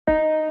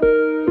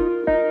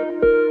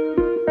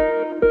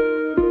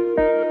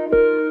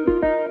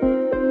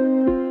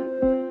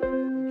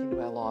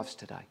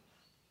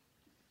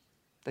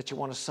that you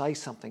want to say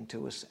something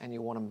to us and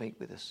you want to meet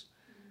with us.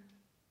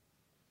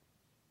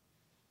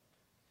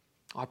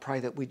 I pray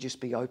that we just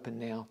be open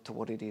now to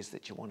what it is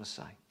that you want to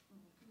say.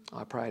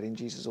 I pray it in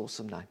Jesus'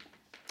 awesome name.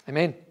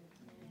 Amen.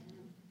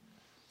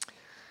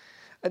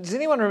 Does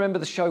anyone remember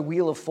the show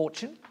Wheel of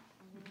Fortune?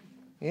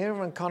 Yeah,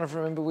 everyone kind of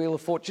remember Wheel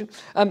of Fortune.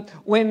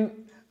 When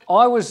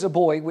I was a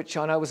boy, which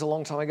I know was a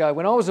long time ago,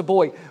 when I was a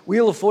boy,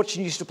 Wheel of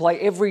Fortune used to play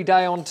every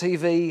day on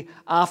TV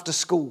after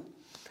school.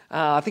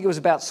 I think it was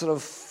about sort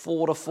of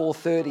 4 to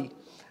 4:30,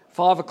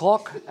 5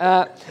 o'clock.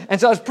 And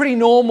so it was pretty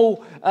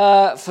normal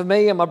for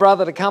me and my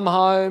brother to come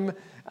home,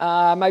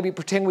 maybe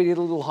pretend we did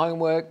a little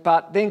homework,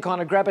 but then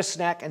kind of grab a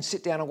snack and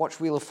sit down and watch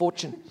Wheel of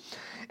Fortune.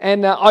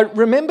 And I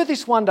remember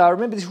this one day, I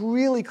remember this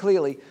really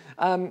clearly.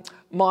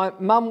 My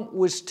mum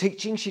was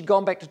teaching, she'd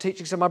gone back to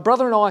teaching, so my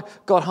brother and I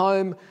got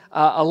home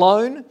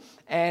alone,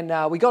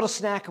 and we got a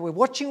snack, and we're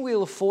watching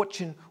Wheel of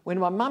Fortune when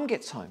my mum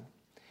gets home.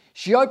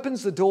 She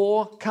opens the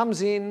door,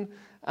 comes in,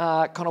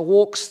 kind of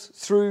walks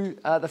through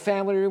the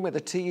family room where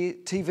the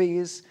TV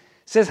is,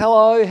 says,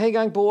 "Hello, how you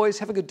going, boys?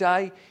 Have a good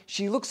day."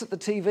 She looks at the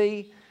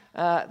TV,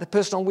 the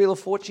person on Wheel of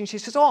Fortune, she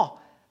says, "Oh,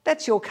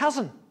 that's your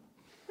cousin."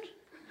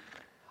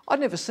 I'd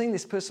never seen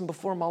this person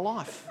before in my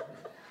life.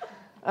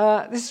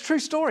 This is a true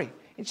story.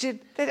 And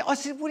I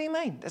said, "What do you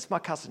mean? That's my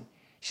cousin."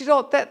 She said,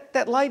 "Oh,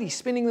 that lady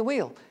spinning the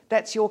wheel,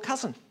 that's your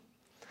cousin."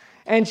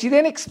 And she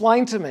then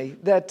explained to me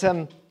that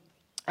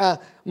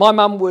my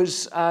mum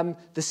was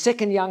the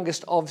second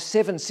youngest of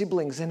 7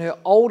 siblings, and her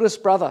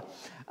oldest brother,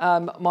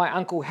 my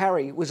Uncle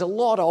Harry, was a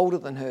lot older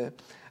than her.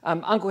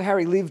 Uncle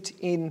Harry lived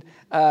in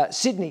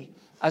Sydney,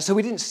 so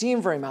we didn't see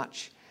him very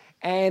much.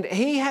 And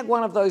he had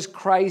one of those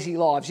crazy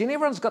lives. You know,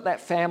 everyone's got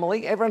that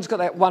family. Everyone's got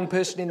that one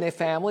person in their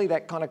family,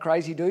 that kind of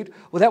crazy dude.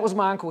 Well, that was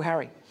my Uncle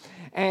Harry.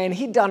 And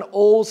he'd done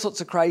all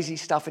sorts of crazy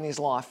stuff in his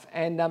life.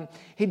 And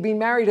he'd been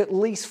married at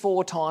least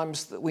 4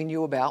 times that we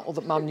knew about, or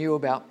that Mum knew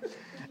about.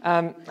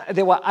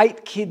 There were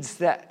 8 kids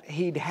that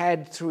he'd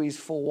had through his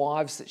 4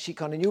 wives that she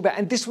kind of knew about.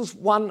 And this was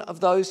one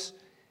of those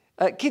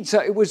kids. So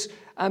it was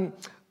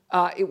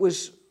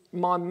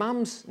my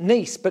mum's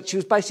niece, but she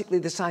was basically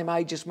the same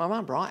age as my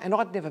mum, right? And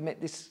I'd never met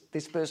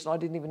this person. I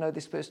didn't even know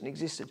this person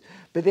existed.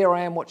 But there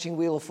I am watching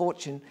Wheel of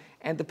Fortune,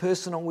 and the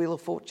person on Wheel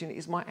of Fortune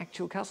is my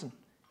actual cousin.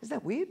 Isn't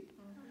that weird?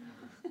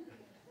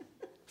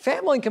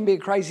 Family can be a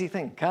crazy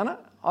thing, can't it?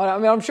 I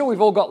mean, I'm sure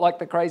we've all got like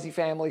the crazy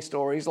family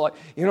stories. Like,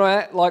 you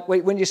know, like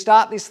when you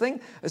start this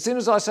thing, as soon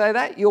as I say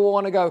that, you'll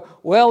want to go,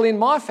 well, in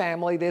my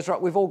family,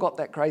 we've all got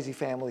that crazy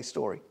family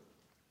story.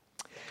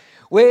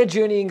 We're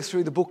journeying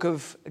through the book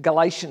of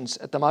Galatians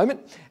at the moment,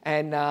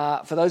 and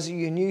for those of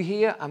you new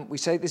here, we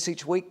say this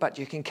each week, but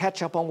you can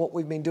catch up on what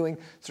we've been doing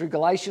through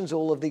Galatians.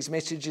 All of these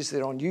messages,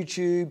 they're on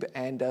YouTube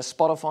and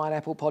Spotify and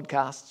Apple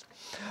Podcasts.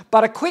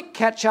 But a quick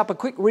catch-up, a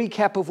quick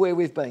recap of where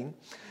we've been.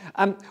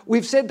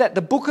 We've said that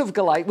the book of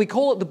Galatians, we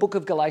call it the book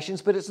of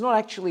Galatians, but it's not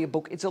actually a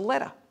book, it's a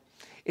letter.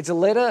 It's a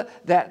letter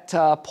that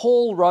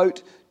Paul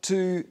wrote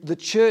to the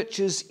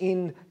churches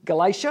in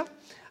Galatia,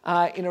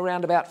 in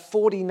around about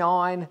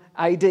 49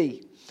 AD.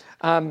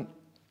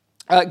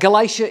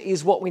 Galatia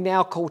is what we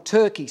now call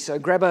Turkey. So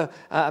grab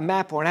a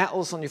map or an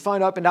atlas on your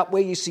phone, open up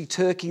where you see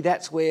Turkey,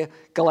 that's where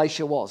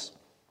Galatia was.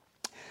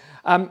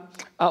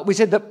 We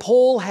said that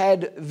Paul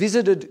had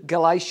visited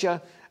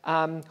Galatia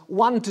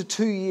 1 to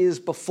 2 years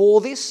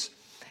before this,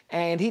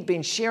 and he'd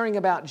been sharing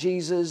about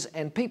Jesus,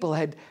 and people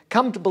had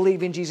come to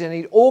believe in Jesus, and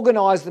he'd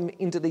organised them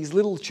into these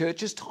little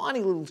churches,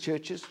 tiny little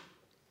churches.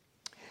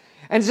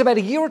 And it's about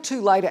a year or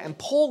 2 later, and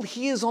Paul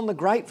hears on the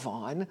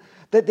grapevine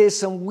that there's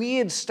some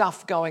weird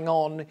stuff going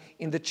on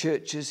in the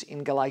churches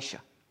in Galatia.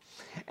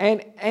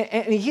 And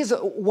he hears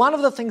one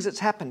of the things that's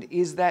happened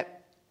is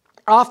that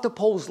after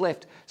Paul's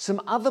left,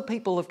 some other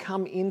people have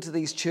come into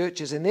these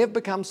churches, and they've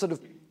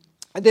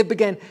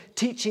began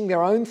teaching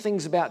their own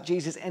things about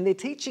Jesus, and they're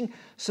teaching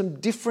some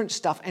different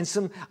stuff and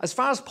some, as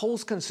far as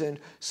Paul's concerned,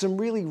 some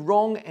really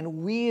wrong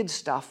and weird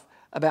stuff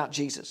about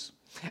Jesus.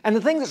 And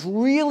the thing that's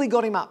really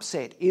got him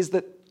upset is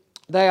that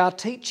they are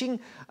teaching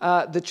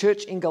the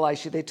church in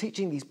Galatia, they're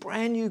teaching these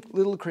brand new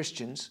little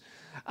Christians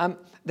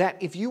that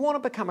if you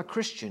want to become a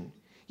Christian,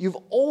 you've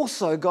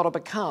also got to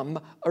become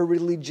a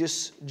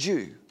religious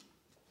Jew.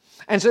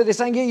 And so they're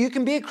saying, yeah, you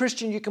can be a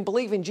Christian, you can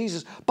believe in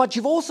Jesus, but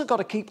you've also got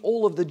to keep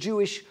all of the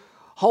Jewish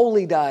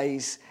holy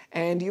days,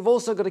 and you've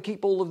also got to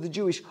keep all of the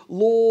Jewish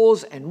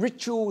laws and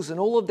rituals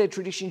and all of their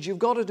traditions. You've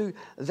got to do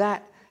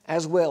that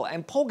as well.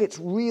 And Paul gets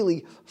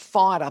really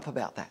fired up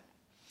about that.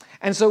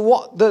 And so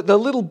what the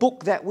little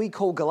book that we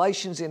call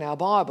Galatians in our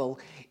Bible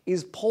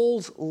is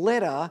Paul's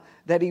letter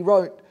that he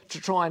wrote to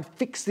try and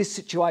fix this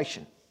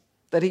situation,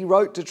 that he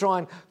wrote to try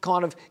and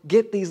kind of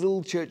get these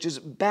little churches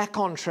back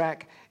on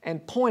track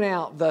and point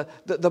out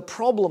the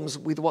problems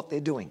with what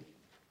they're doing.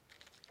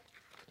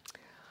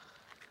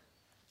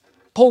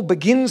 Paul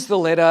begins the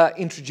letter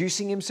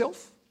introducing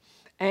himself,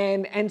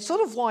 and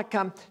sort of like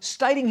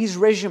stating his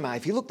resume.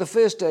 If you look the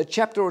first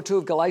chapter or two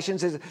of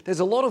Galatians, there's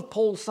a lot of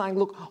Paul saying,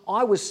 look,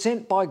 I was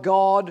sent by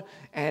God,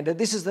 and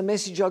this is the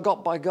message I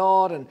got by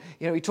God. And,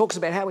 he talks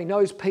about how he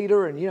knows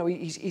Peter, and,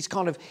 he's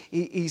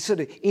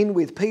sort of in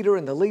with Peter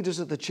and the leaders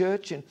of the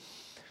church. And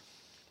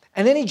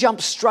then he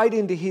jumps straight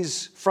into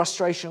his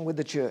frustration with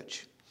the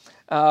church.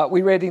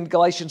 We read in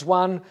Galatians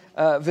 1,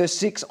 verse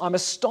 6, I'm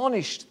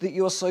astonished that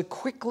you are so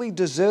quickly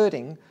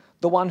deserting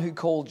the one who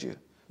called you.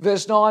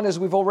 Verse 9, as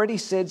we've already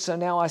said, so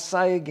now I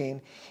say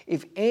again,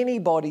 if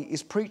anybody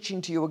is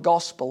preaching to you a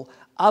gospel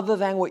other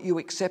than what you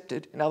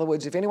accepted, in other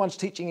words, if anyone's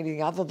teaching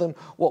anything other than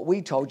what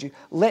we told you,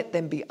 let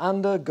them be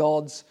under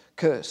God's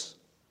curse.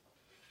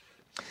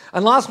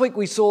 And last week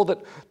we saw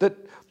that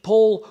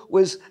Paul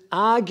was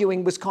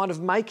kind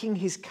of making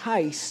his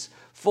case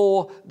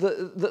for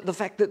the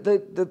fact that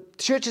the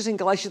churches in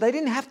Galatia, they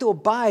didn't have to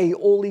obey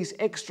all these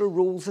extra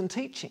rules and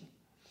teaching.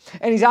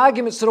 And his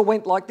argument sort of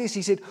went like this.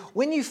 He said,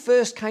 when you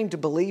first came to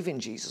believe in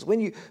Jesus, when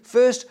you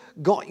first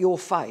got your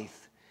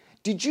faith,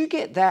 did you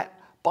get that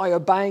by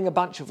obeying a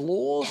bunch of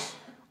laws,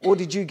 or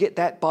did you get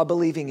that by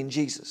believing in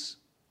Jesus?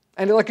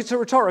 And it's a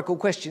rhetorical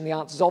question. The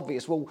answer's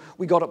obvious. Well,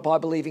 we got it by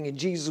believing in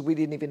Jesus. We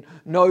didn't even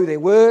know there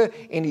were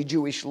any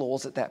Jewish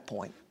laws at that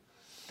point.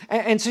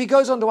 And so he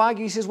goes on to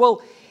argue. He says,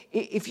 well,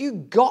 if you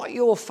got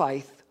your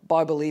faith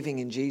by believing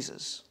in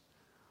Jesus,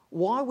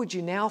 why would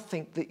you now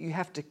think that you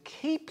have to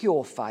keep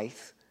your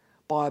faith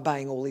by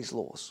obeying all these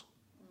laws?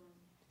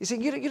 You see,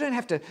 you don't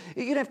have to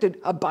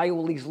obey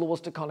all these laws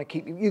to kind of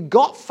keep you. You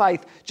got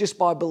faith just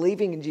by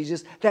believing in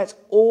Jesus. That's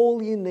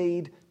all you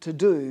need to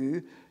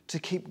do to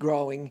keep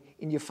growing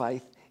in your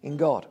faith in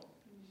God.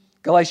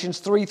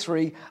 Galatians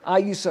 3:3, are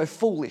you so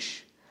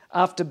foolish?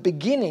 After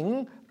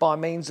beginning by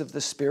means of the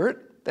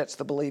Spirit, that's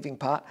the believing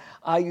part,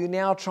 are you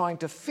now trying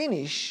to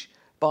finish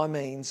by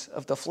means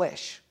of the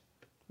flesh?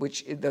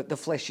 Which the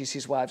flesh is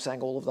his way of saying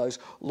all of those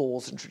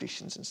laws and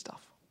traditions and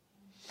stuff.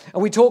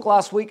 And we talked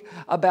last week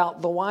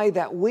about the way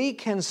that we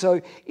can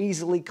so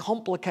easily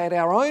complicate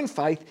our own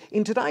faith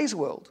in today's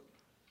world.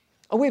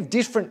 And we have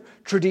different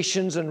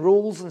traditions and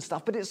rules and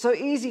stuff, but it's so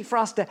easy for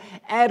us to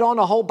add on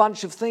a whole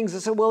bunch of things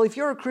and say, well, if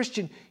you're a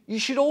Christian, you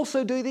should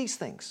also do these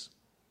things.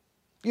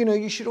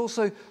 You should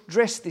also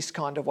dress this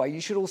kind of way.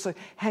 You should also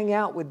hang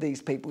out with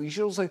these people. You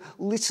should also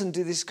listen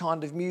to this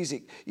kind of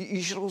music.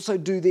 You should also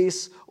do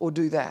this or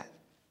do that.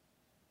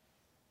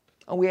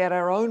 And we add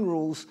our own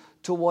rules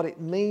to what it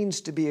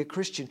means to be a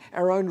Christian,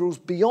 our own rules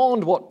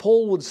beyond what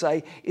Paul would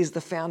say is the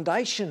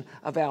foundation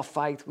of our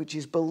faith, which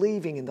is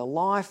believing in the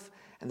life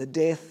and the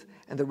death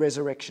and the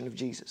resurrection of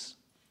Jesus.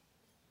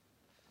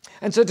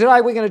 And so today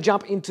we're going to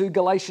jump into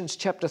Galatians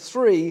chapter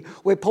 3,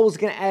 where Paul's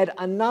going to add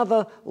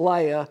another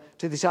layer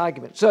to this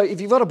argument. So if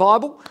you've got a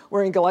Bible,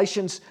 we're in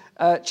Galatians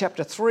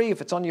chapter 3.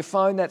 If it's on your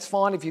phone, that's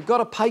fine. If you've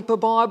got a paper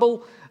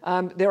Bible,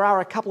 there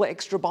are a couple of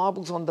extra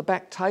Bibles on the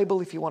back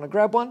table if you want to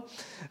grab one.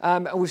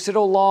 And we've said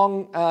all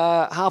along,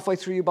 halfway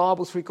through your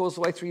Bible, 3/4 of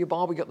the way through your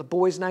Bible, you've got the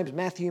boys' names,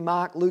 Matthew,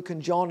 Mark, Luke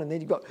and John, and then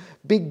you've got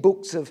big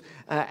books of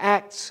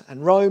Acts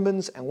and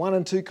Romans and 1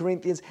 and 2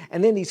 Corinthians,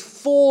 and then these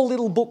 4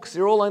 little books,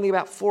 they're all only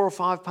about 4 or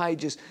 5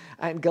 pages,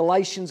 and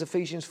Galatians,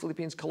 Ephesians,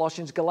 Philippians,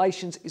 Colossians.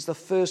 Galatians is the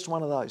first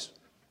one of those.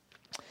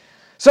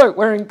 So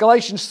we're in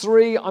Galatians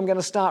 3. I'm going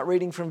to start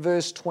reading from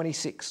verse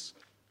 26.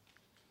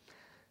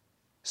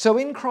 So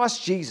in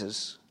Christ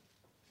Jesus,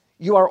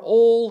 you are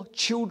all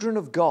children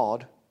of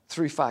God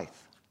through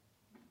faith.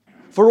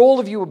 For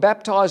all of you were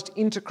baptized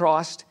into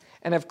Christ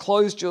and have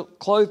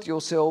clothed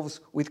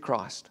yourselves with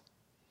Christ.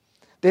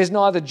 There's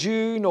neither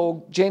Jew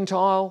nor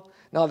Gentile,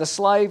 neither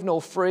slave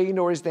nor free,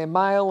 nor is there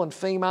male and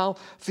female,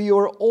 for you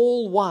are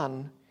all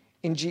one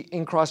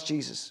in Christ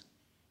Jesus.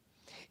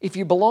 If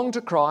you belong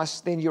to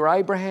Christ, then you're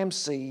Abraham's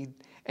seed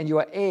and you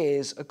are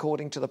heirs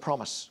according to the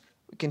promise.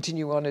 We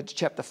continue on into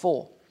chapter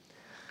 4.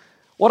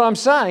 What I'm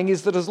saying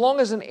is that as long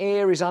as an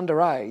heir is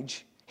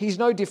underage, he's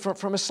no different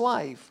from a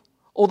slave,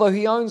 although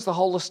he owns the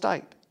whole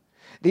estate.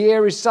 The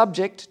heir is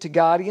subject to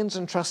guardians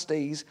and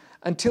trustees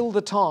until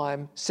the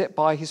time set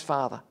by his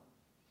father.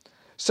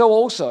 So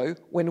also,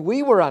 when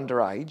we were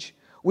underage,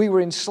 we were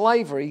in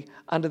slavery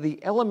under the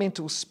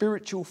elemental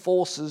spiritual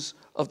forces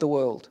of the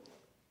world.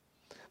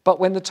 But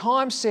when the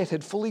time set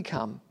had fully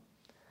come,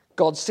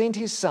 God sent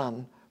his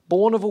Son,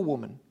 born of a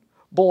woman,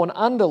 born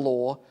under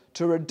law,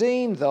 to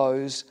redeem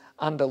those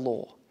under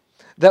law,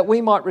 that we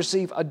might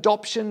receive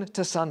adoption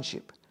to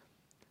sonship.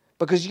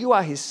 Because you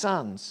are his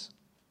sons.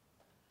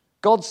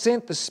 God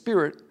sent the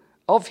Spirit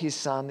of his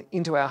Son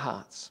into our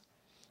hearts,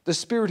 the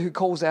Spirit who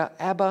calls out,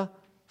 Abba,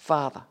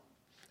 Father.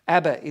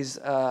 Abba is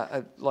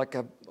an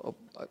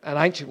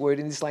ancient word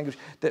in this language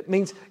that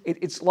means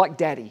it's like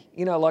daddy.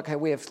 You know, like how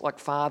we have like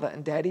father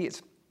and daddy.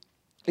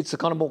 It's a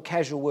kind of more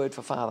casual word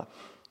for father.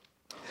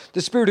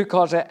 The Spirit who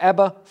calls out,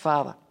 Abba,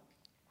 Father.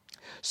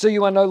 So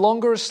you are no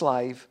longer a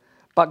slave,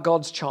 but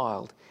God's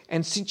child.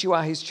 And since you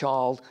are his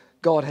child,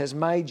 God has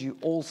made you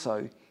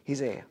also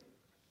his heir.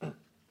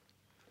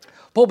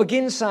 Paul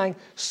begins saying,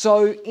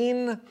 so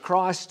in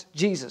Christ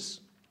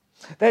Jesus.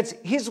 That's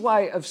his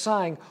way of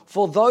saying,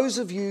 for those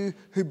of you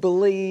who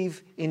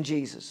believe in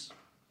Jesus.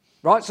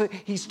 Right? So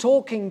he's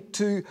talking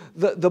to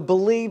the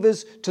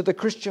believers, to the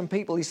Christian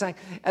people. He's saying,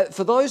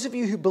 for those of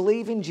you who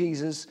believe in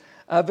Jesus,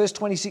 verse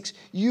 26,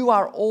 you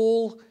are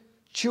all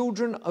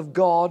children of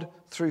God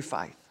through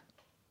faith.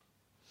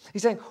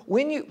 He's saying,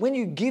 when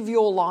you give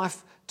your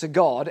life to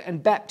God,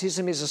 and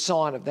baptism is a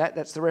sign of that,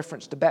 that's the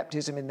reference to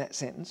baptism in that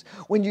sentence.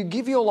 When you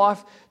give your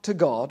life to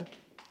God,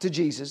 to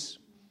Jesus,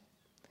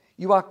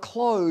 you are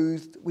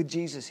clothed with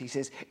Jesus, he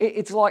says.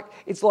 It's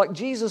like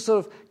Jesus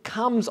sort of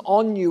comes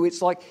on you.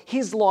 It's like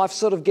his life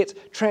sort of gets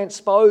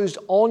transposed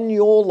on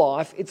your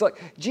life. It's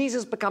like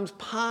Jesus becomes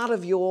part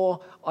of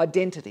your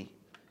identity.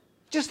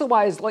 Just the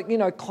way as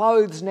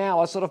clothes now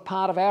are sort of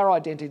part of our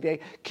identity. They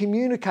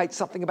communicate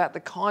something about the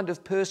kind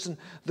of person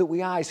that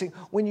we are. So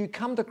when you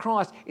come to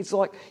Christ, it's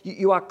like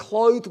you are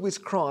clothed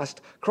with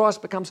Christ.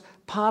 Christ becomes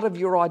part of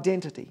your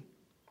identity.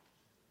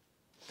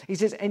 He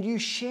says, and you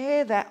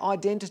share that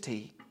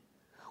identity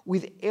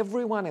with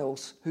everyone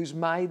else who's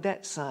made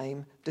that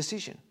same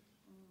decision.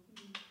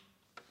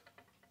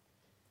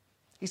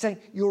 He's saying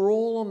you're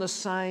all on the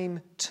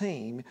same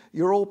team.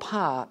 You're all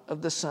part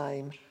of the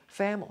same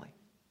family.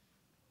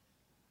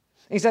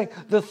 He's saying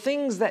the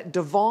things that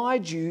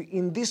divide you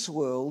in this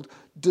world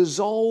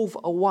dissolve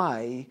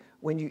away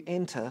when you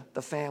enter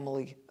the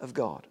family of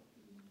God.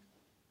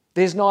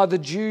 There's neither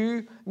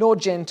Jew nor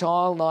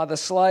Gentile, neither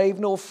slave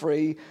nor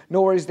free,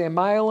 nor is there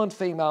male and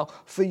female,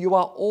 for you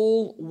are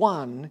all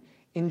one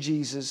in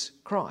Jesus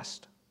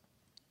Christ.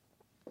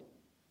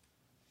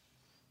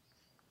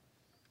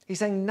 He's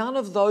saying none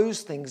of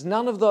those things,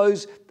 none of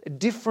those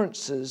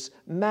differences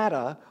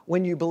matter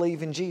when you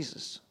believe in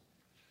Jesus.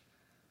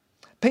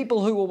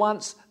 People who were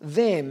once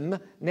them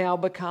now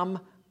become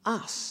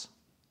us.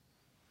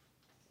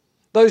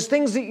 Those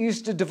things that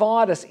used to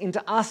divide us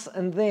into us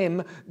and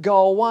them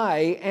go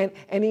away,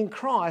 and in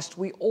Christ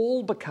we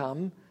all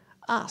become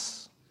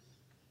us.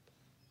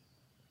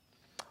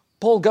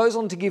 Paul goes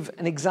on to give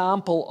an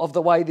example of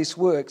the way this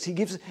works. He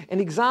gives an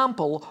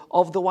example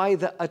of the way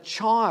that a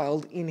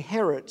child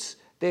inherits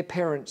their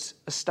parents'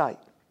 estate.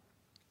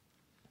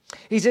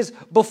 He says,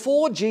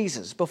 before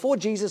Jesus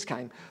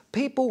came,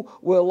 people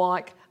were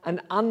like an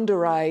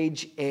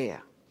underage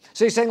heir.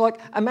 So he's saying,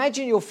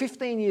 imagine you're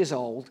 15 years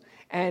old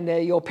and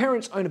your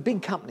parents own a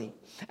big company.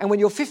 And when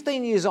you're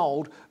 15 years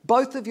old,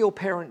 both of your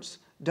parents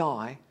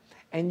die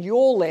and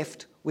you're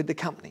left with the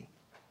company.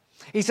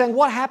 He's saying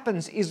what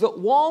happens is that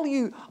while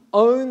you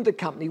own the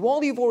company,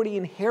 while you've already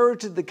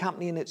inherited the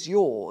company and it's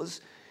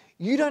yours,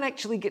 you don't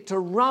actually get to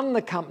run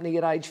the company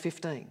at age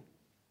 15.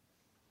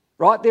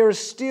 Right? There are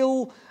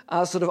still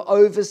sort of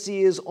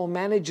overseers or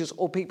managers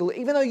or people,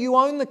 even though you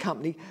own the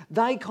company,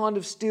 they kind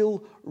of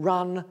still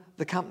run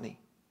the company.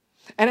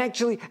 And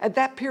actually, at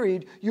that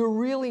period, you're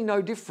really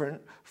no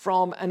different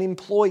from an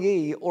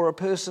employee or a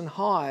person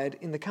hired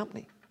in the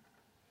company.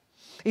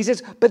 He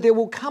says, but there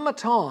will come a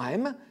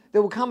time,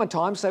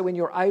 say when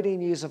you're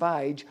 18 years of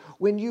age,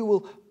 when you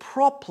will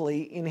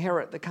properly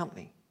inherit the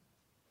company.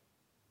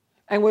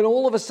 And when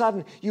all of a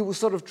sudden you will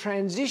sort of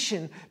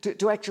transition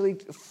to actually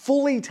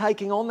fully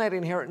taking on that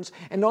inheritance,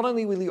 and not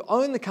only will you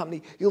own the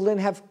company, you'll then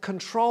have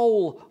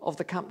control of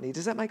the company.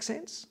 Does that make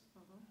sense?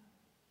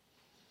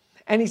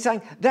 And he's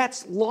saying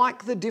that's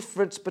like the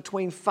difference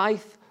between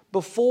faith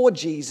before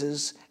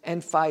Jesus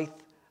and faith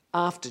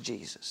after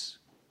Jesus.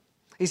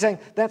 He's saying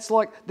that's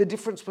like the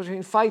difference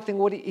between faith and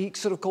what he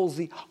sort of calls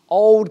the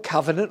Old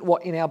Covenant,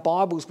 what in our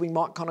Bibles we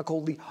might kind of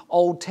call the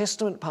Old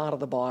Testament part of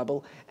the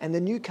Bible, and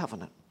the New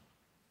Covenant.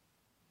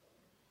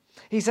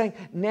 He's saying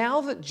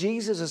now that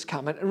Jesus has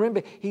come, and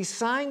remember, he's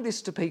saying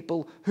this to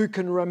people who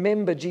can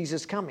remember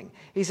Jesus coming.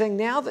 He's saying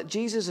now that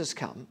Jesus has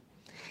come,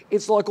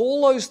 it's like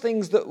all those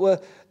things that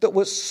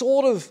were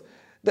sort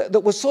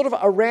of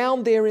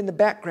around there in the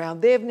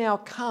background, they've now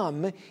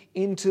come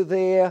into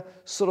their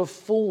sort of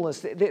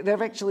fullness.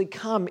 They've actually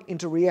come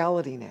into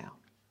reality now.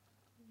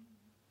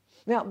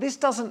 Now, this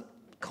doesn't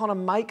kind of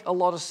make a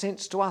lot of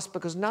sense to us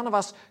because none of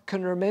us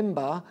can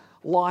remember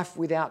life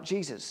without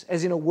Jesus,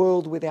 as in a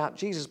world without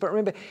Jesus. But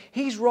remember,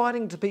 he's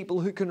writing to people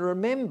who can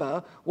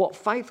remember what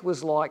faith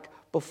was like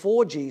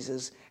before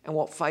Jesus and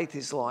what faith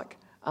is like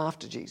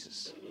after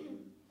Jesus.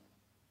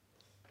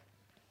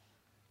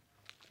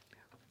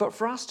 But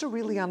for us to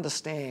really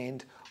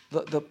understand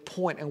the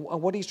point and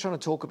what he's trying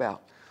to talk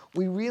about,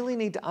 we really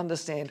need to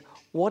understand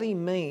what he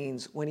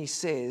means when he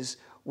says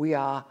we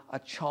are a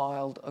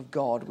child of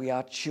God, we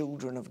are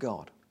children of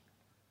God.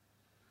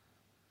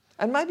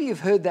 And maybe you've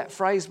heard that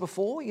phrase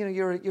before,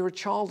 you're a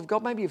child of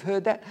God. Maybe you've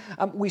heard that.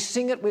 We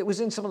sing it, it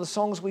was in some of the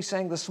songs we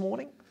sang this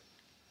morning.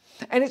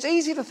 And it's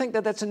easy to think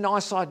that that's a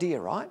nice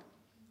idea, right?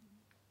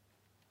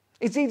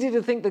 It's easy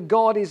to think that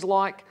God is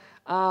like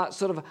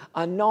sort of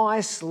a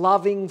nice,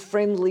 loving,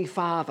 friendly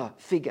father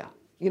figure.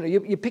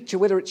 You picture,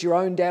 whether it's your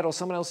own dad or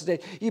someone else's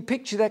dad, you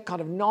picture that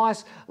kind of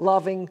nice,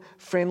 loving,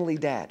 friendly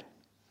dad.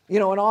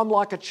 And I'm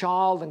like a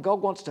child and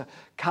God wants to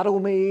cuddle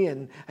me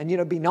and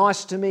be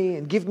nice to me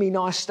and give me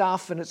nice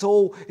stuff and it's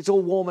all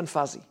warm and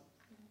fuzzy.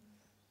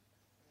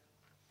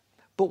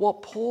 But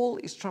what Paul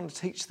is trying to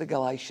teach the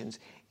Galatians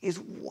is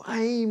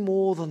way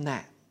more than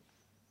that.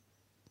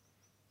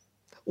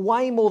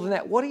 Way more than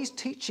that. What he's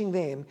teaching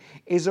them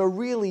is a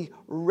really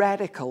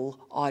radical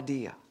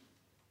idea.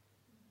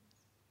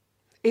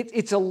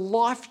 It's a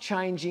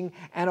life-changing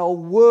and a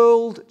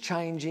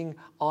world-changing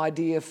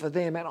idea for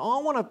them. And I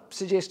want to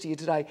suggest to you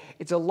today,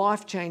 it's a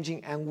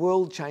life-changing and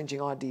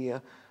world-changing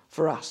idea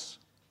for us.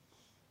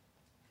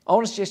 I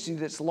want to suggest to you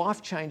that it's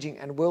life-changing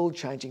and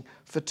world-changing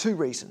for two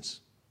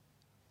reasons.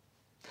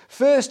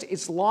 First,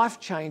 it's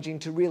life-changing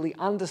to really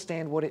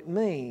understand what it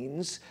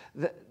means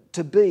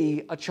to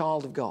be a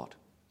child of God.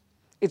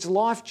 It's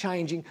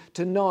life-changing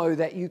to know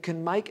that you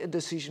can make a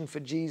decision for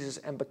Jesus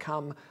and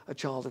become a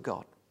child of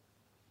God.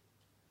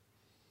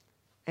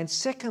 And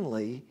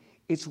secondly,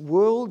 it's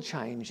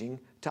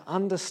world-changing to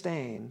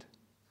understand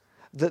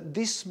that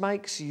this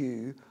makes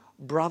you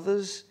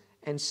brothers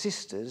and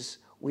sisters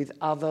with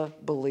other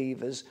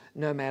believers,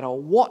 no matter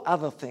what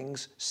other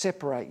things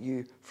separate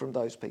you from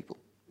those people.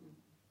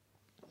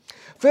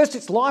 First,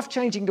 it's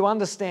life-changing to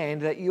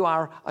understand that you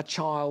are a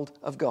child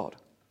of God.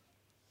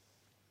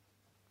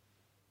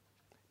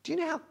 Do you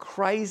know how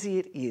crazy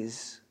it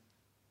is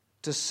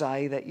to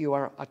say that you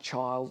are a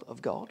child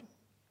of God?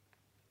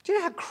 Do you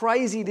know how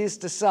crazy it is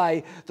to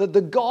say that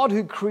the God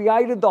who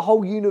created the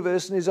whole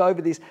universe and is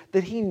over this,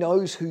 that he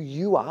knows who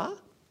you are?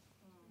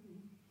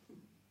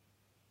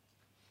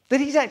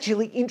 That he's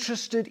actually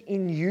interested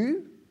in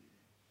you?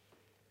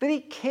 That he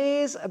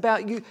cares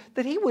about you?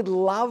 That he would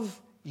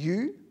love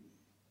you?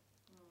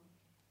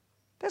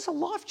 That's a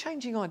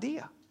life-changing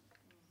idea.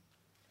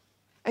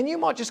 And you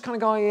might just kind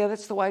of go, yeah,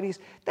 that's the way it is.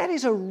 That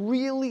is a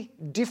really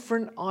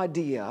different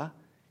idea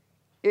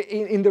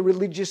in the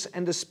religious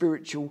and the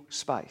spiritual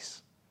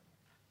space.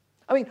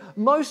 I mean,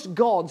 most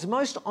gods,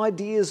 most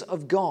ideas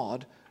of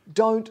God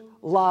don't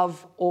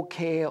love or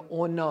care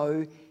or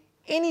know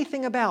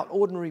anything about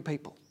ordinary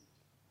people.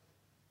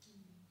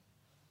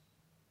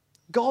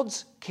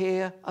 Gods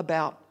care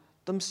about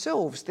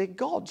themselves. They're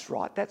gods,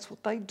 right? That's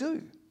what they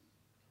do.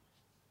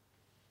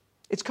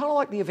 It's kind of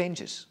like the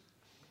Avengers.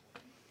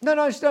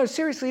 No,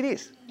 seriously it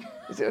is.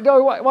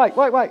 No,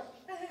 wait.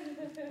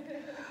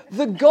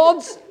 The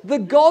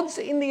gods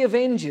in the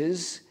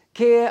Avengers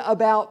care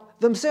about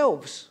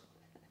themselves.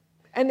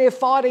 And they're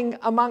fighting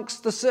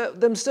amongst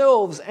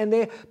themselves, and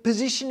they're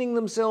positioning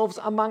themselves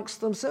amongst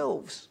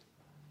themselves.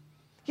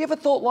 You ever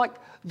thought like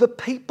the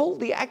people,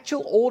 the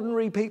actual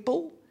ordinary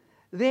people,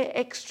 they're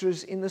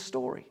extras in the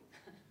story.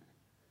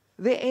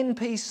 They're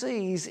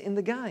NPCs in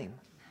the game.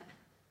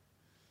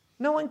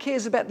 No one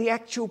cares about the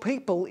actual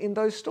people in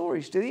those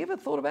stories. Do you ever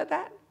thought about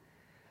that?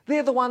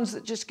 They're the ones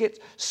that just get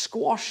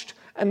squashed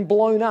and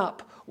blown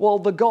up while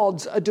the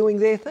gods are doing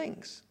their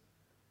things.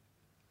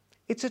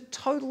 It's a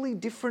totally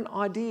different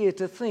idea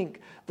to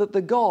think that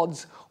the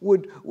gods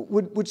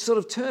would sort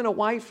of turn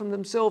away from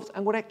themselves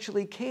and would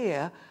actually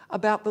care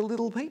about the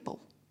little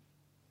people.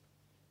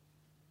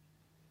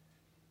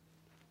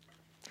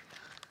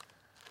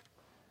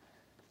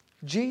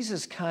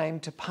 Jesus came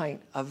to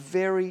paint a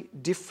very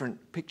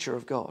different picture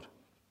of God.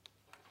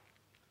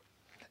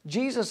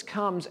 Jesus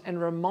comes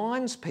and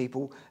reminds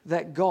people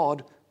that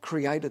God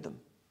created them.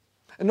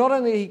 And not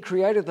only he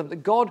created them,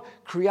 but God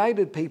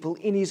created people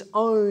in his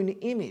own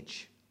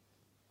image.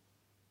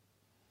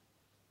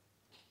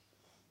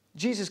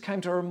 Jesus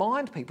came to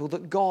remind people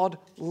that God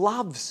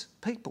loves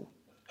people.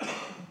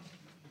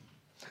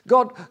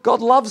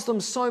 God loves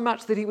them so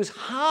much that he was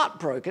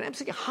heartbroken,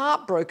 absolutely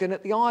heartbroken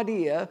at the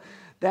idea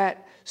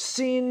that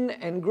sin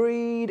and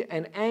greed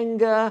and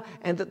anger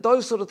and that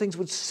those sort of things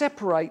would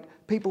separate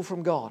people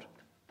from God.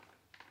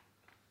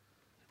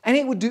 And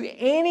he would do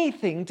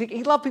anything,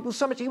 he loved people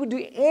so much, he would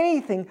do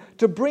anything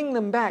to bring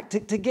them back, to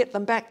get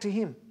them back to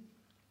him.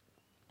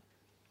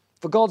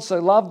 For God so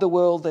loved the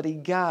world that he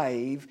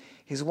gave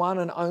his one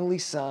and only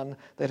Son,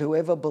 that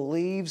whoever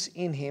believes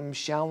in him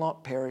shall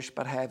not perish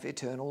but have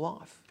eternal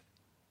life.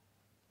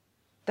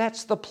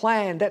 That's the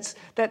plan, that's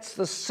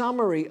the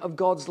summary of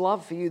God's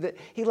love for you, that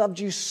he loved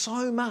you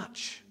so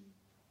much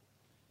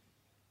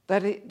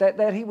that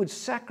he would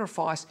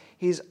sacrifice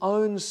his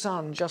own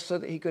Son just so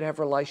that he could have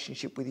a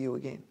relationship with you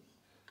again.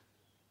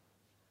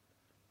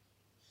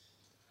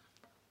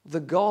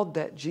 The God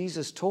that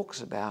Jesus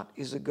talks about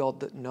is a God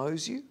that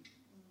knows you,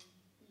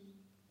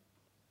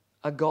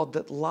 a God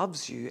that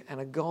loves you, and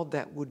a God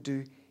that would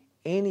do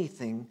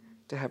anything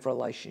to have a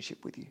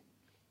relationship with you.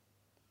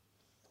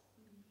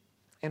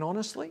 And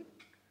honestly,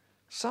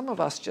 some of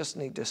us just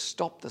need to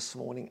stop this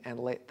morning and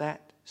let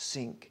that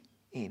sink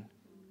in.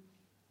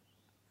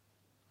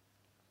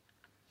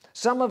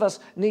 Some of us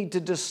need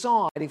to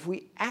decide if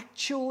we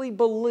actually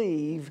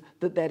believe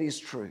that that is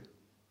true.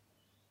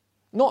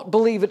 Not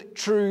believe it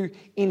true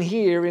in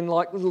here in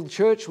like little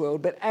church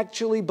world, but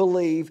actually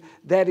believe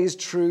that is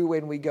true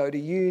when we go to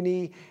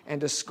uni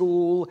and to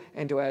school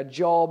and to our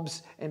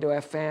jobs and to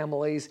our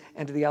families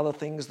and to the other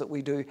things that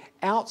we do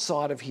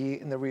outside of here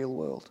in the real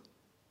world.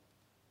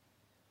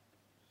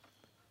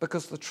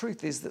 Because the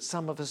truth is that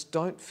some of us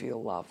don't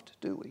feel loved,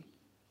 do we?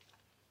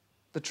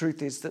 The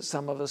truth is that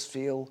some of us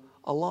feel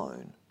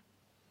alone.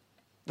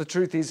 The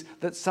truth is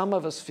that some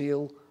of us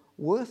feel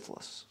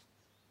worthless.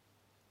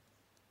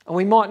 And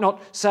we might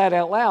not say it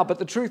out loud, but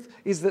the truth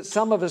is that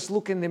some of us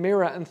look in the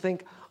mirror and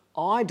think,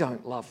 I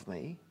don't love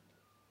me.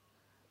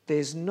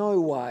 There's no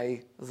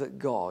way that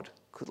God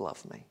could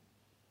love me.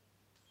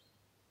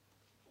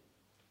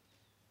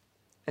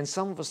 And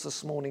some of us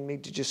this morning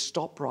need to just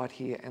stop right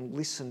here and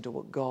listen to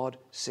what God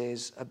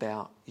says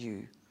about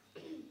you.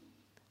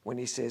 When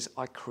he says,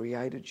 I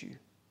created you,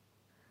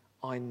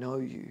 I know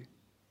you,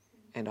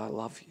 and I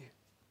love you.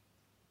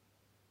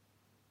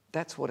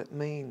 That's what it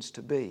means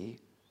to be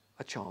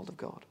a child of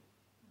God.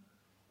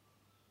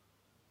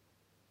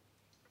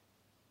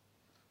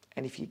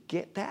 And if you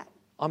get that,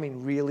 I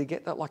mean really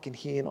get that, like in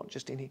here, not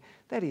just in here,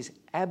 that is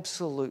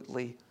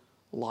absolutely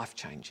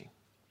life-changing.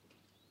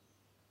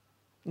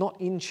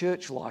 Not in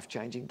church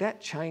life-changing. That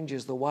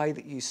changes the way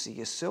that you see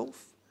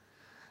yourself,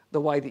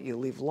 the way that you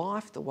live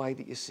life, the way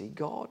that you see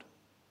God.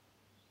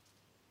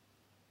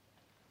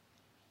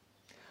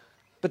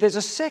 But there's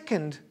a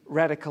second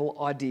radical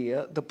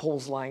idea that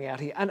Paul's laying out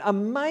here,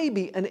 and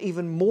maybe an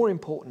even more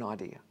important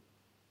idea.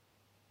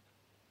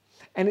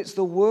 And it's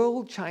the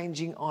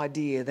world-changing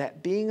idea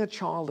that being a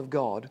child of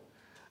God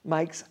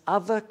makes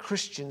other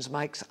Christians,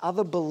 makes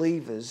other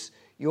believers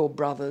your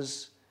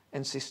brothers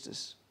and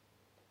sisters.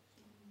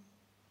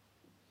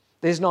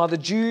 There's neither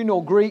Jew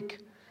nor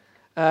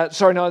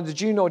neither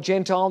Jew nor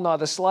Gentile,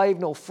 neither slave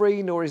nor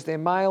free, nor is there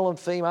male and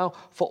female,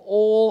 for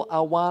all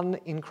are one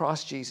in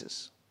Christ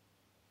Jesus.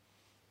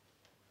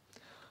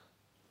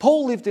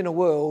 Paul lived in a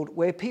world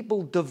where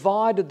people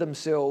divided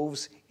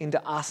themselves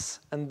into us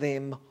and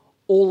them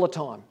all the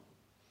time.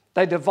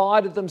 They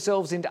divided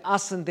themselves into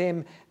us and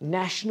them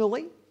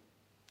nationally.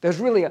 There's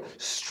really a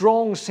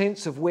strong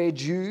sense of we're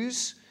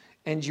Jews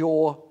and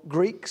you're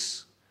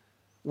Greeks,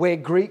 we're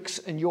Greeks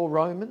and you're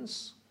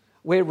Romans,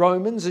 we're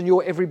Romans and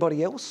you're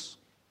everybody else.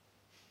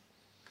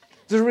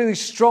 There's a really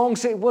strong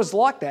sense, it was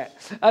like that.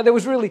 There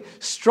was really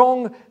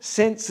strong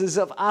senses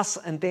of us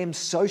and them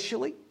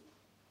socially.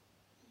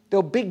 There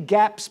were big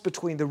gaps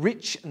between the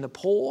rich and the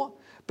poor,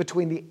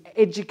 between the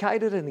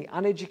educated and the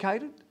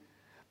uneducated,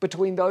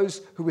 between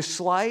those who were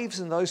slaves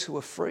and those who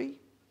were free.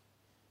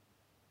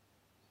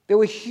 There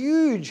were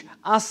huge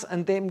us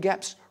and them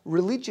gaps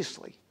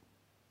religiously.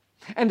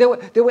 And there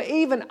were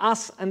even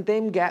us and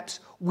them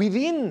gaps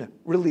within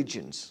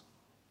religions.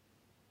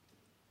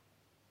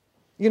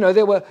 You know,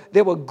 there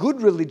were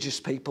good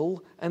religious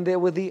people and there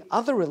were the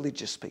other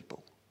religious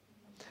people.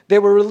 There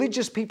were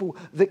religious people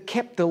that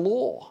kept the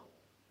law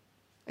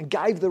and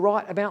gave the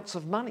right amounts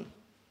of money.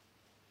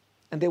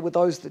 And there were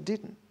those that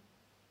didn't.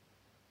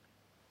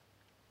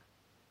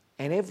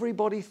 And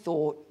everybody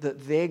thought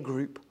that their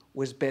group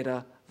was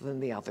better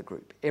than the other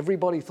group.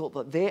 Everybody thought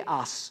that their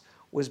us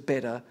was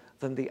better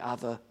than the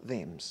other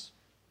thems.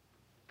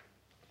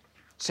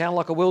 Sound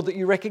like a world that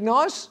you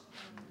recognise?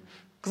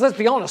 Because let's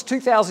be honest,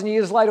 2,000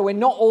 years later, we're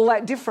not all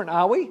that different,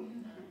 are we?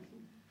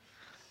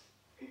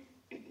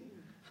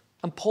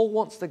 And Paul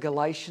wants the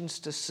Galatians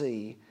to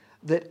see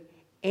that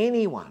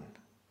anyone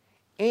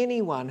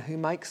who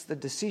makes the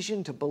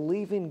decision to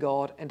believe in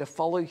God and to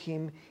follow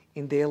him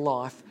in their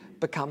life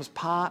becomes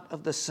part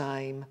of the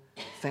same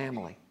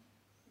family.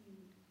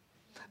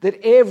 That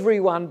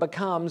everyone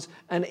becomes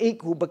an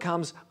equal,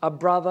 becomes a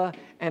brother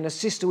and a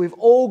sister. We've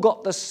all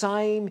got the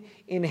same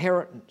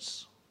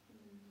inheritance.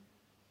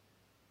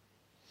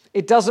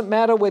 It doesn't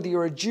matter whether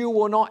you're a Jew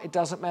or not. It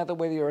doesn't matter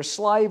whether you're a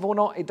slave or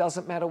not. It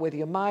doesn't matter whether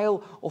you're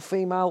male or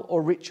female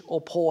or rich or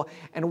poor.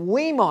 And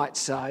we might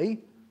say,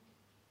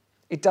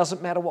 it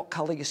doesn't matter what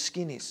colour your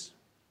skin is.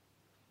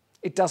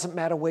 It doesn't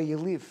matter where you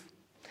live.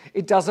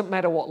 It doesn't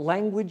matter what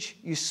language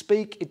you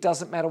speak. It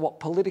doesn't matter what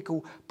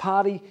political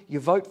party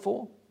you vote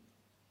for.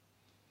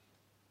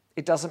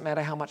 It doesn't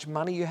matter how much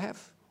money you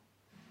have.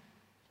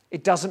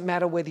 It doesn't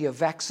matter whether you're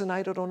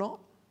vaccinated or not.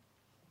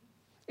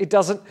 It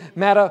doesn't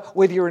matter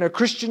whether you're in a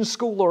Christian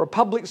school or a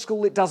public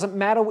school. It doesn't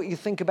matter what you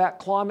think about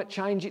climate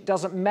change. It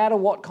doesn't matter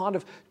what kind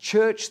of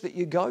church that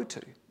you go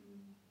to.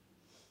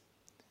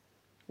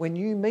 When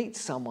you meet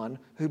someone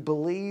who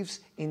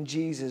believes in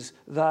Jesus,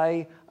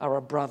 they are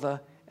a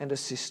brother and a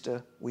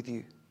sister with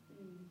you.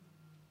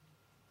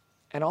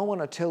 And I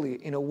want to tell you,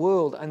 in a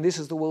world, and this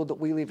is the world that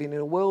we live in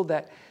a world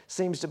that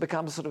seems to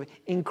become sort of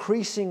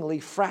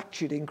increasingly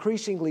fractured,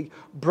 increasingly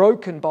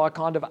broken by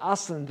kind of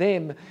us and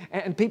them,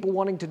 and people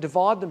wanting to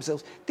divide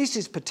themselves, this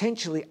is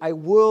potentially a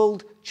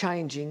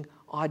world-changing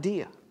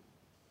idea.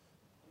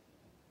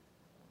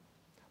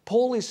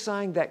 Paul is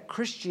saying that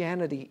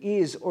Christianity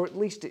is, or at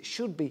least it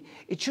should be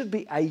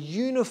a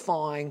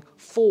unifying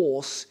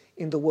force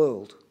in the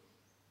world.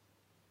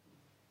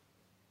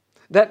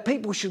 That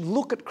people should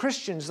look at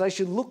Christians, they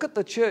should look at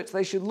the church,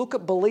 they should look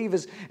at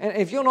believers. And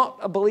if you're not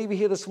a believer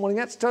here this morning,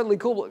 that's totally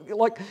cool.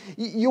 Like,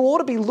 you ought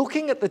to be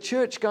looking at the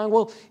church going,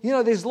 well, you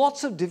know, there's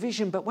lots of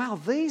division, but wow,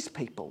 these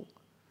people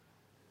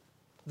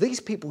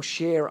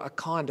share a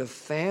kind of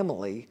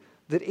family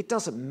that it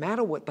doesn't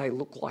matter what they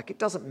look like, it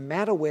doesn't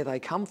matter where they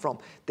come from.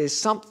 There's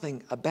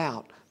something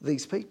about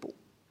these people.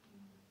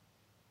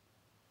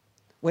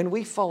 When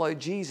we follow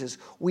Jesus,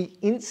 we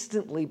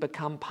instantly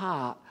become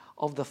part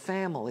of the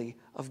family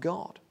of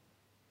God.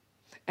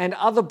 And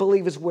other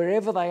believers,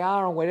 wherever they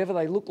are and wherever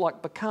they look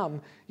like,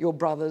 become your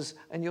brothers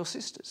and your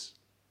sisters.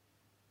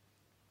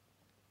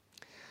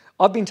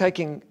 I've been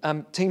taking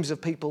teams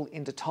of people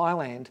into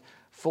Thailand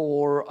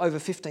for over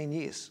 15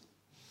 years.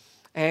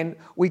 And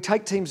we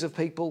take teams of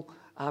people,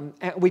 and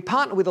we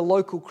partner with a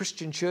local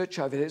Christian church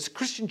over there. It's a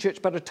Christian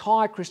church, but a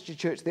Thai Christian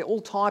church. They're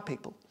all Thai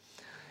people.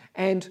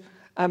 And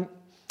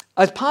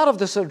as part of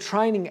the sort of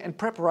training and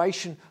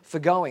preparation for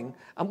going,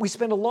 we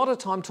spend a lot of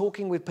time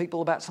talking with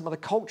people about some of the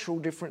cultural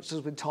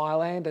differences with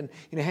Thailand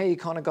and how you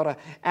kind of got to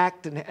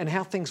act and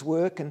how things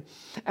work. And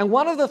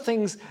one of the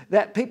things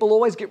that people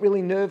always get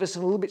really nervous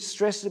and a little bit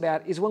stressed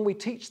about is when we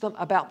teach them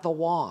about the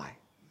why.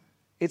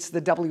 It's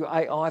the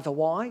WAI, the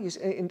why.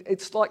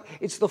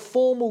 It's the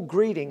formal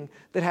greeting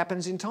that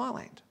happens in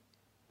Thailand.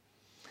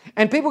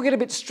 And people get a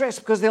bit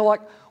stressed because they're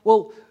like,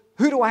 well,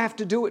 who do I have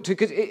to do it to?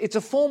 Because it's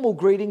a formal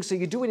greeting, so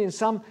you do it in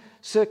some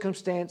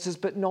circumstances,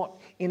 but not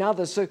in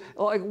others. So,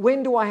 like,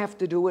 when do I have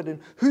to do it, and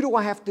who do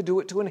I have to do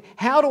it to, and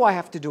how do I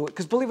have to do it?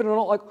 Because believe it or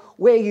not, like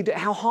where you do,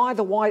 how high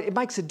the why, it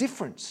makes a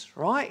difference,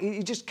 right?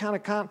 You just kind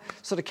of can't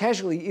sort of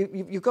casually.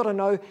 You've got to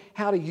know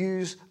how to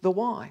use the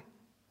why.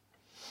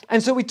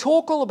 And so we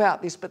talk all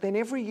about this, but then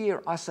every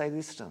year I say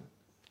this to them.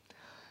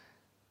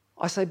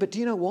 I say, but do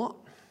you know what?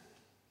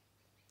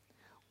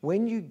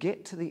 When you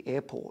get to the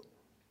airport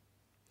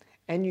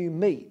and you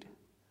meet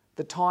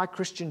the Thai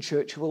Christian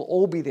church, who will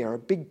all be there, a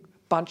big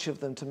bunch of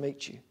them to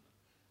meet you,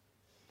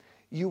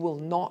 you will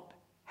not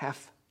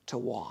have to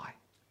why.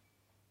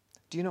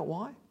 Do you know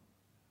why?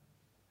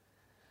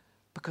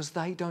 Because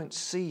they don't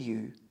see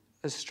you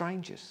as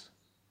strangers.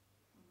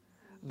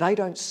 They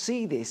don't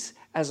see this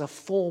as a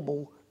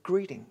formal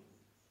greeting.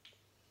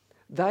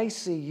 They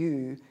see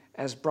you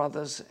as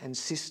brothers and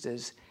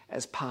sisters,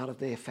 as part of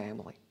their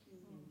family.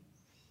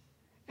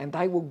 And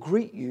they will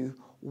greet you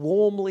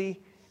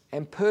warmly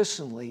and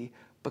personally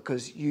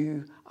because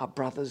you are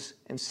brothers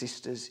and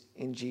sisters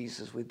in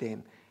Jesus with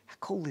them. How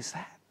cool is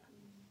that?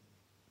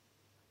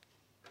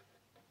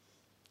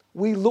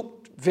 We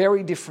look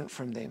very different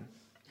from them.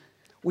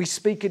 We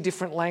speak a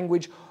different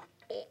language.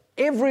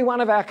 Every one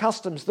of our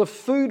customs, the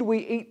food we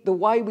eat, the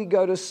way we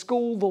go to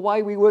school, the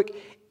way we work,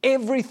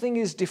 everything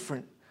is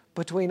different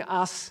between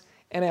us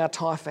and our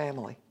Thai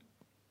family.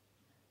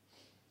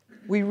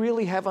 We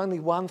really have only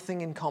one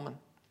thing in common.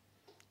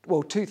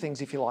 Well, two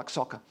things if you like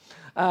soccer.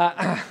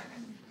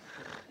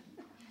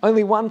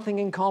 Only one thing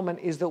in common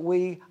is that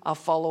we are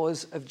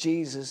followers of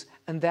Jesus,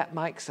 and that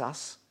makes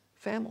us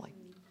family.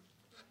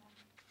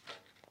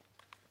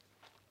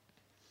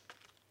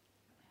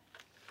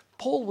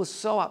 Paul was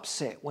so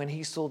upset when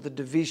he saw the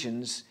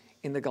divisions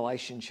in the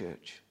Galatian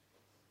church.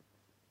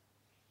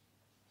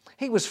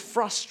 He was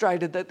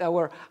frustrated that they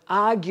were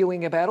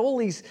arguing about all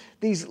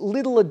these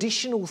little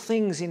additional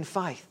things in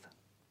faith.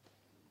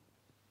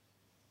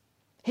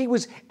 He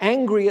was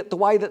angry at the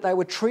way that they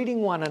were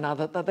treating one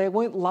another, that they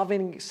weren't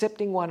loving and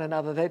accepting one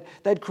another.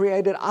 They'd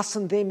created us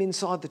and them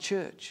inside the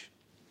church.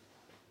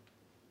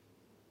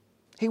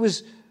 He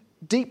was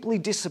deeply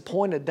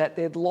disappointed that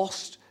they'd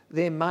lost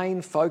their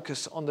main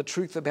focus on the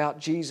truth about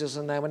Jesus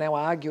and they were now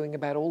arguing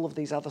about all of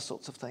these other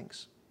sorts of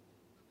things.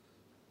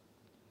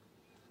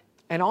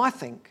 And I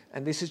think,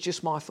 and this is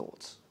just my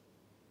thoughts,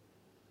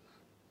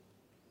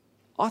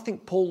 I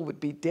think Paul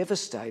would be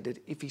devastated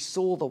if he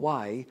saw the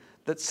way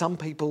that some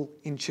people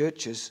in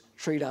churches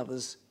treat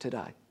others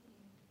today.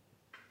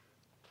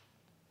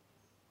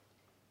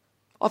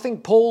 I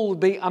think Paul would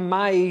be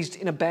amazed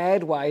in a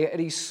bad way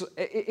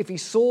if he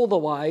saw the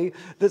way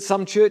that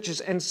some churches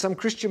and some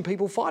Christian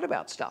people fight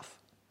about stuff.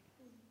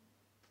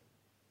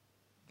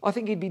 I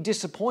think he'd be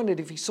disappointed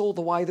if he saw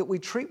the way that we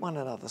treat one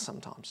another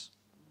sometimes.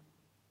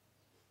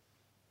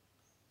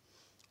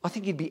 I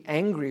think he'd be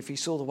angry if he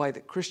saw the way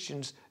that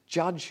Christians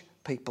judge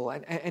people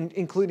and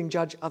including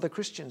judge other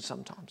Christians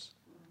sometimes.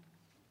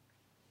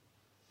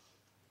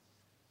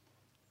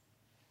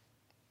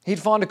 He'd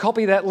find a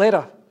copy of that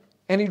letter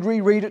and he'd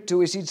reread it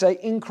to us. He'd say,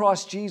 in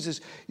Christ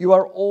Jesus, you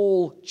are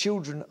all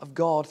children of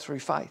God through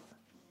faith.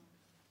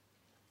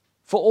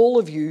 For all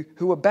of you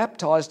who were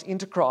baptized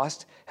into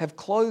Christ have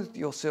clothed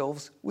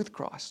yourselves with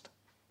Christ.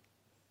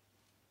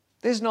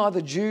 There's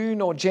neither Jew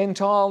nor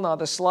Gentile,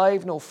 neither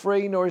slave nor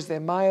free, nor is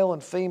there male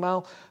and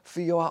female,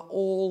 for you are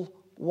all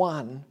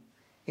one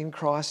in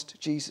Christ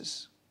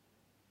Jesus.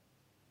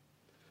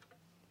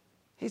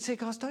 He'd say,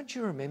 guys, don't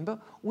you remember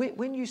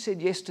when you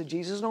said yes to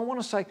Jesus? And I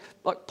want to say,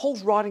 like,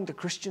 Paul's writing to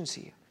Christians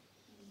here.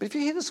 But if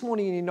you're here this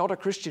morning and you're not a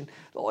Christian,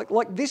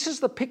 like this is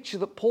the picture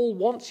that Paul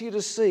wants you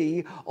to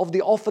see of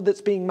the offer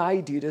that's being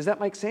made to you. Does that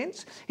make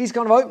sense? He's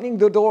kind of opening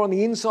the door on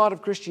the inside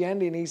of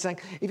Christianity and he's saying,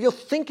 if you're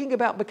thinking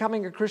about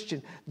becoming a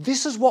Christian,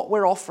 this is what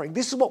we're offering.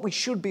 This is what we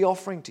should be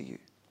offering to you.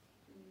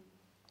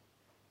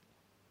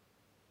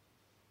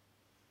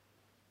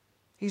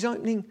 He's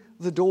opening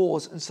the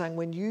doors and saying,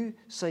 when you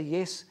say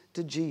yes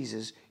to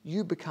Jesus,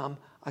 you become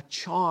a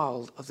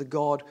child of the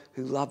God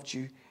who loved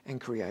you and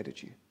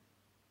created you.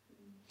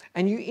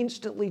 And you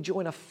instantly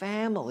join a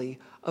family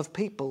of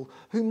people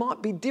who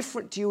might be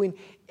different to you in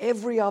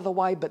every other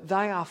way, but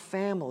they are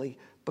family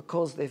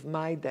because they've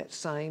made that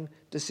same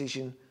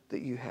decision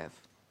that you have.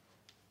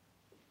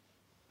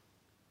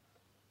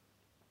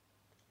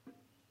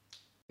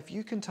 If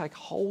you can take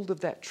hold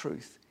of that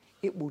truth,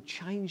 it will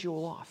change your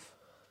life.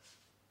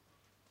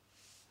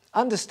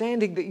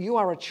 Understanding that you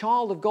are a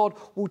child of God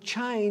will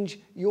change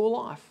your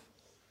life.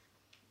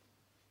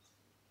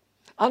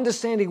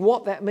 Understanding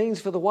what that means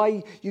for the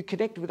way you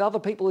connect with other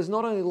people is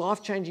not only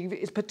life-changing,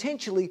 it's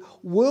potentially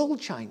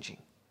world-changing.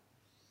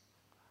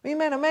 I mean,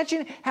 man,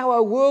 imagine how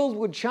our world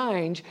would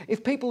change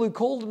if people who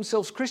called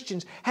themselves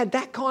Christians had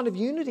that kind of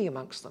unity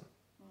amongst them.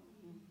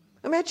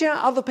 Imagine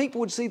how other people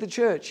would see the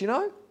church, you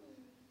know?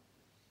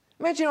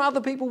 Imagine how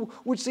other people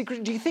would see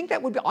Christians. Do you think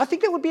that would be, I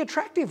think that would be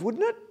attractive,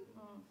 wouldn't it?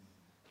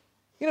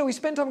 You know, we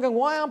spend time going,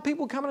 why aren't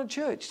people coming to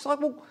church? It's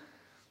like, well,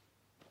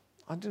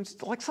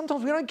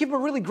 sometimes we don't give them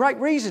a really great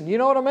reason, you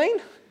know what I mean?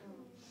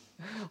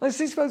 I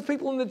see those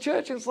people in the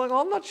church and it's like,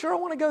 I'm not sure I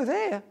want to go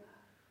there.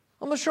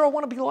 I'm not sure I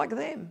want to be like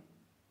them.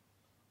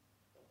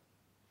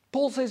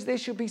 Paul says there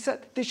should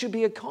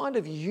be a kind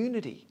of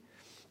unity.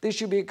 There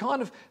should be a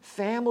kind of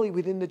family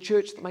within the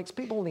church that makes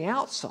people on the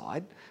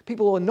outside,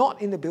 people who are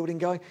not in the building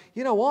going,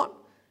 you know what?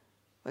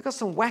 They've got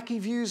some wacky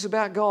views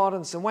about God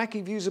and some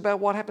wacky views about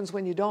what happens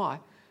when you die.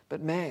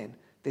 But man,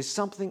 there's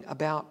something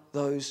about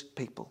those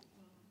people.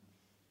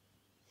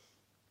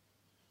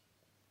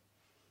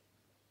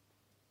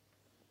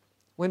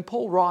 When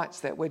Paul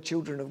writes that we're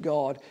children of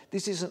God,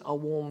 this isn't a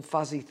warm,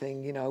 fuzzy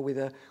thing, you know, with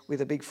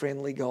a big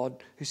friendly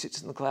God who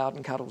sits in the cloud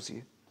and cuddles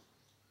you.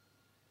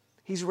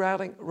 He's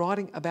writing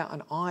about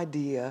an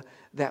idea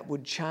that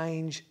would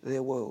change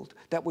their world,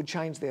 that would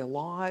change their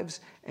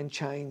lives and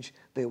change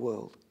their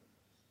world.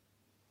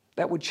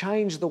 That would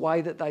change the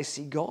way that they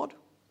see God.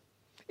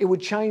 It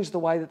would change the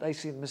way that they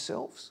see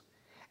themselves.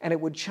 And it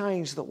would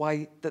change the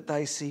way that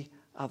they see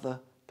other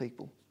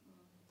people.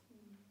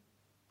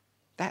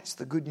 That's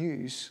the good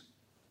news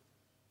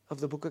of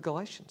the book of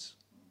Galatians.